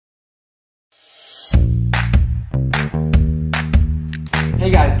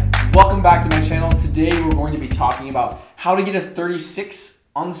welcome back to my channel. Today we're going to be talking about how to get a 36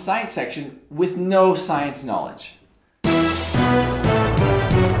 on the science section with no science knowledge.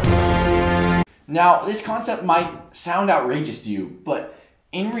 Now, this concept might sound outrageous to you, but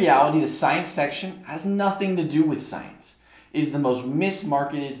in reality, the science section has nothing to do with science. It is the most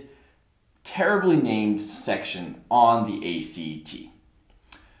mismarketed, terribly named section on the ACT.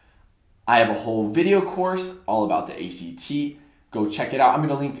 I have a whole video course all about the ACT. Go check it out. I'm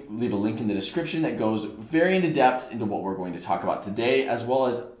going to leave a link in the description that goes very into depth into what we're going to talk about today, as well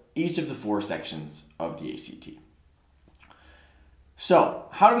as each of the 4 sections of the ACT. So,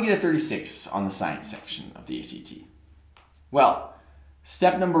 how do we get a 36 on the science section of the ACT? Well,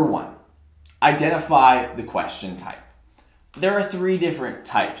 step number 1, identify the question type. There are 3 different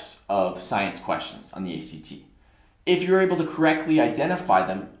types of science questions on the ACT. If you're able to correctly identify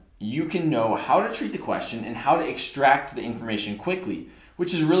them, you can know how to treat the question and how to extract the information quickly,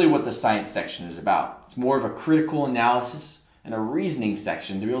 which is really what the science section is about. It's more of a critical analysis and a reasoning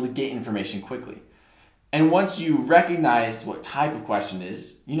section to be able to get information quickly. And once you recognize what type of question it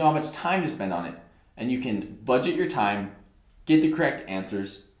is, you know how much time to spend on it, and you can budget your time, get the correct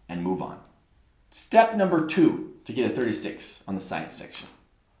answers, and move on. Step number 2 to get a 36 on the science section.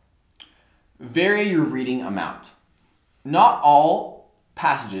 Vary your reading amount. Not all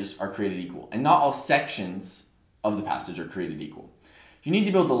passages are created equal, and not all sections of the passage are created equal. You need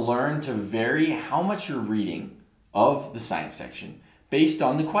to be able to learn to vary how much you're reading of the science section based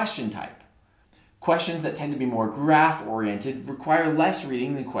on the question type. Questions that tend to be more graph-oriented require less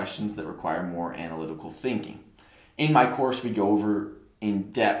reading than questions that require more analytical thinking. In my course, we go over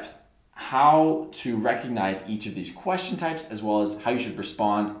in depth how to recognize each of these question types, as well as how you should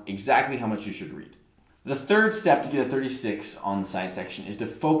respond, exactly how much you should read. The third step to get a 36 on the science section is to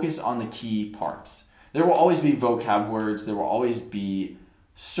focus on the key parts. There will always be vocab words, there will always be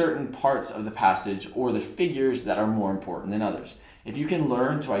certain parts of the passage or the figures that are more important than others. If you can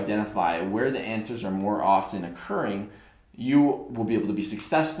learn to identify where the answers are more often occurring, you will be able to be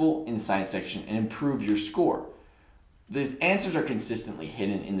successful in the science section and improve your score. The answers are consistently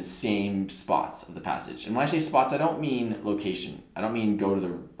hidden in the same spots of the passage. And when I say spots, I don't mean location. I don't mean go to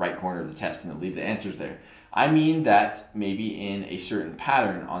the right corner of the test and then leave the answers there. I mean that maybe in a certain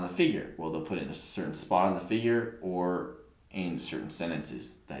pattern on the figure. Well, they'll put it in a certain spot on the figure or in certain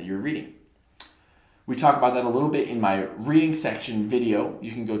sentences that you're reading. We talk about that a little bit in my reading section video.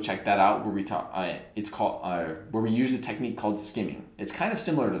 You can go check that out where we talk. Where we use a technique called skimming. It's kind of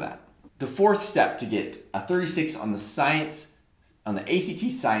similar to that. The fourth step to get a 36 on the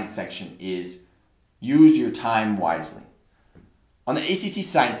ACT science section is use your time wisely. On the ACT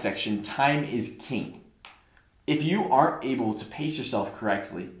science section, time is king. If you aren't able to pace yourself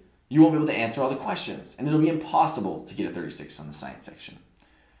correctly, you won't be able to answer all the questions, and it'll be impossible to get a 36 on the science section.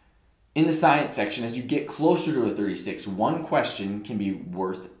 In the science section, as you get closer to a 36, one question can be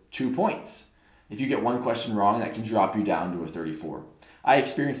worth 2 points. If you get one question wrong, that can drop you down to a 34. I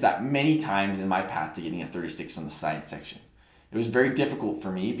experienced that many times in my path to getting a 36 on the science section. It was very difficult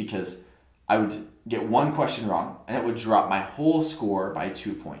for me because I would get one question wrong and it would drop my whole score by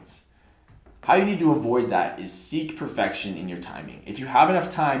 2 points. How you need to avoid that is seek perfection in your timing. If you have enough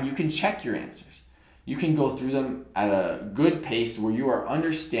time, you can check your answers. You can go through them at a good pace where you are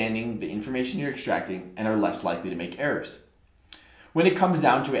understanding the information you're extracting and are less likely to make errors. When it comes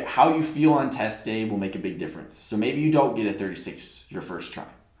down to it, how you feel on test day will make a big difference. So maybe you don't get a 36 your first try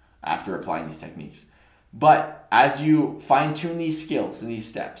after applying these techniques. But as you fine-tune these skills and these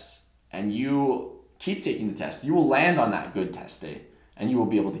steps, and you keep taking the test, you will land on that good test day, and you will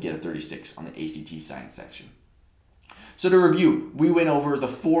be able to get a 36 on the ACT science section. So to review, we went over the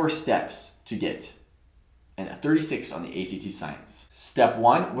 4 steps to get a 36 on the ACT science. Step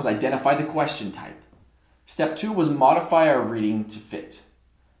 1 was identify the question type. Step 2 was modify our reading to fit.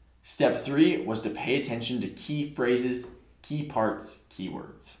 Step 3 was to pay attention to key phrases, key parts,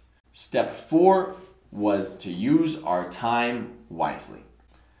 keywords. Step 4 was to use our time wisely.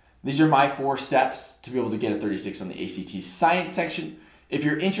 These are my 4 steps to be able to get a 36 on the ACT science section. If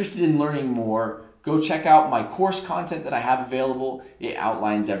you're interested in learning more, go check out my course content that I have available. It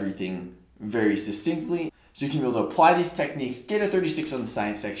outlines everything very succinctly, so you can be able to apply these techniques, get a 36 on the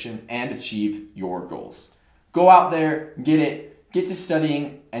science section, and achieve your goals. Go out there, get to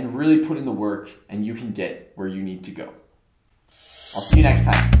studying, and really put in the work, and you can get where you need to go. I'll see you next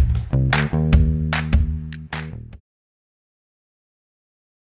time.